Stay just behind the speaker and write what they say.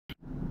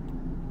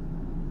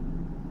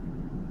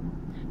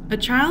A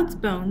child's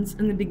bones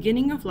in the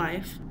beginning of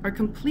life are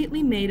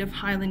completely made of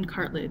hyaline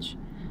cartilage.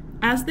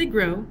 As they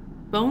grow,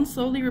 bone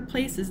slowly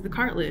replaces the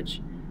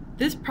cartilage.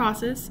 This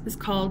process is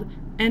called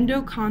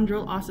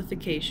endochondral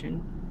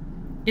ossification.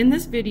 In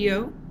this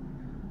video,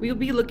 we will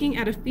be looking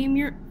at a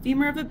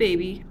femur of a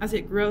baby as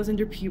it grows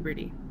into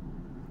puberty.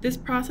 This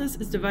process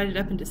is divided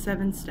up into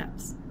 7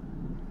 steps.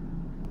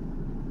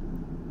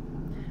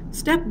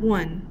 Step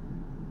 1.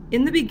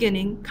 In the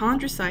beginning,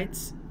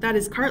 chondrocytes, that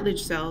is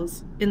cartilage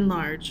cells,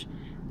 enlarge.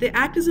 They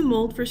act as a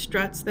mold for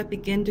struts that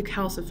begin to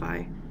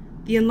calcify.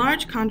 The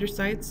enlarged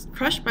chondrocytes,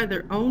 crushed by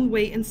their own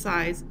weight and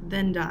size,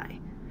 then die,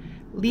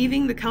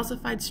 leaving the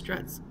calcified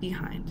struts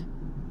behind.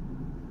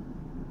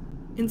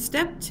 In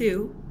step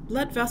 2,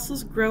 blood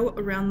vessels grow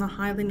around the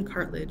hyaline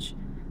cartilage.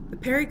 The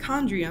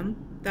perichondrium,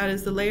 that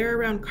is the layer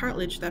around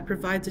cartilage that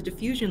provides a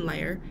diffusion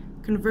layer,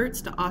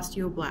 converts to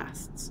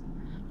osteoblasts.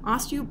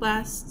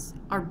 Osteoblasts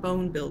are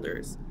bone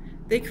builders.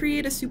 They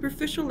create a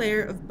superficial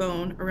layer of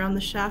bone around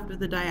the shaft of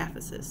the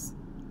diaphysis.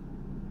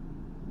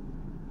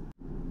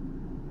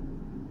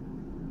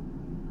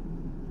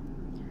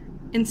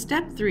 In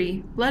step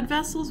 3, blood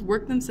vessels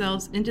work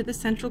themselves into the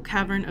central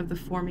cavern of the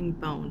forming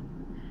bone.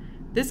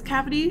 This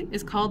cavity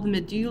is called the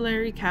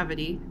medullary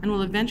cavity and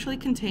will eventually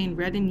contain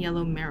red and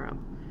yellow marrow.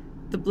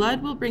 The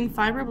blood will bring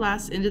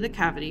fibroblasts into the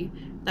cavity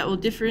that will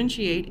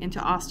differentiate into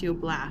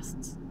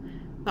osteoblasts.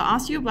 The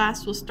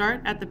osteoblasts will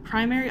start at the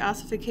primary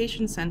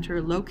ossification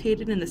center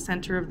located in the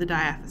center of the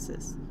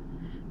diaphysis.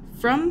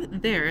 From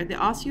there, the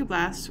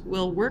osteoblasts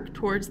will work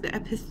towards the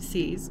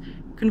epiphyses,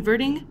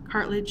 converting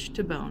cartilage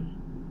to bone.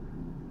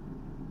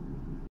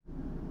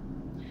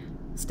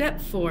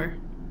 Step 4.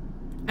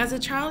 As a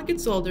child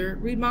gets older,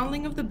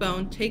 remodeling of the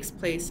bone takes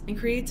place and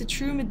creates a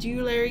true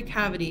medullary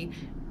cavity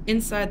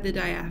inside the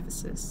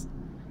diaphysis.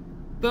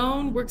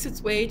 Bone works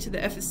its way to the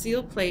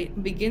epiphyseal plate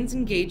and begins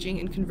engaging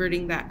in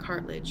converting that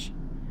cartilage.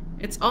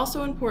 It's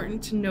also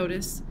important to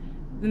notice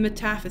the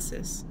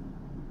metaphysis.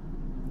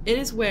 It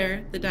is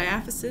where the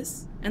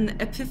diaphysis and the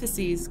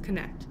epiphyses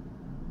connect.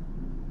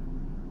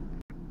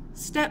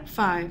 Step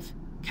 5.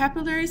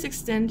 Capillaries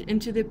extend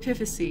into the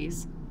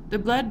epiphyses. The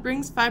blood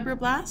brings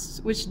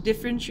fibroblasts, which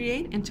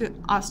differentiate into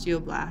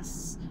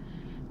osteoblasts.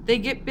 They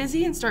get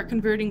busy and start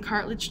converting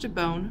cartilage to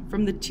bone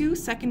from the 2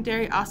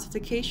 secondary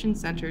ossification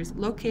centers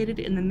located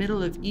in the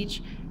middle of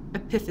each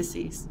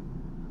epiphyses.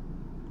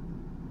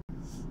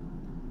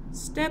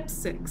 Step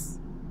 6.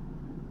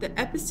 The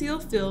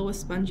epiphyseal fill with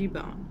spongy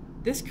bone.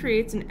 This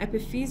creates an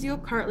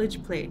epiphyseal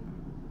cartilage plate.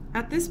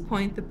 At this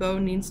point, the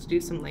bone needs to do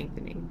some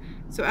lengthening.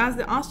 So as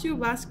the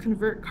osteoblasts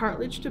convert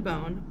cartilage to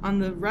bone on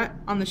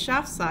the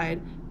shaft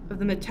side of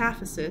the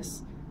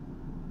metaphysis,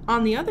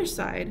 on the other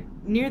side,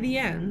 near the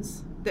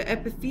ends, the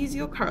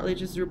epiphyseal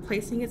cartilage is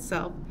replacing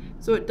itself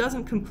so it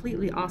doesn't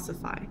completely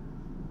ossify.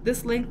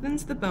 This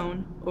lengthens the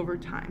bone over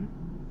time.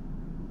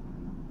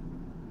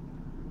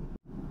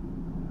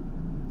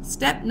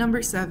 Step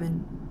number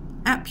 7.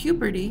 At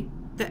puberty,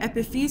 the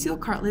epiphyseal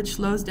cartilage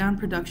slows down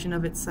production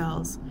of its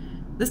cells.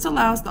 This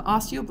allows the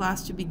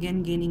osteoblasts to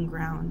begin gaining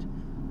ground.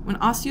 When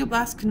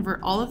osteoblasts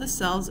convert all of the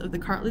cells of the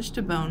cartilage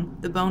to bone,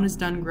 the bone is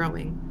done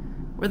growing.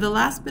 Where the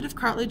last bit of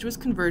cartilage was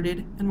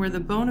converted and where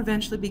the bone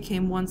eventually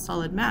became one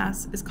solid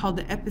mass is called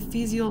the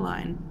epiphyseal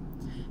line.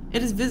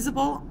 It is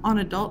visible on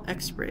adult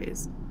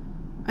X-rays.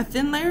 A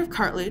thin layer of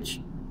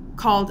cartilage,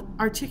 called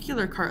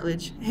articular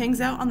cartilage, hangs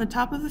out on the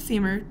top of the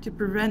femur to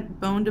prevent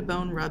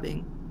bone-to-bone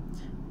rubbing.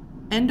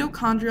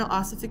 Endochondral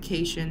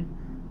ossification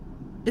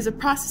is a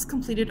process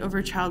completed over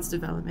a child's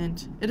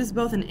development. It is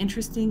both an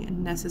interesting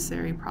and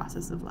necessary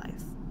process of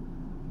life.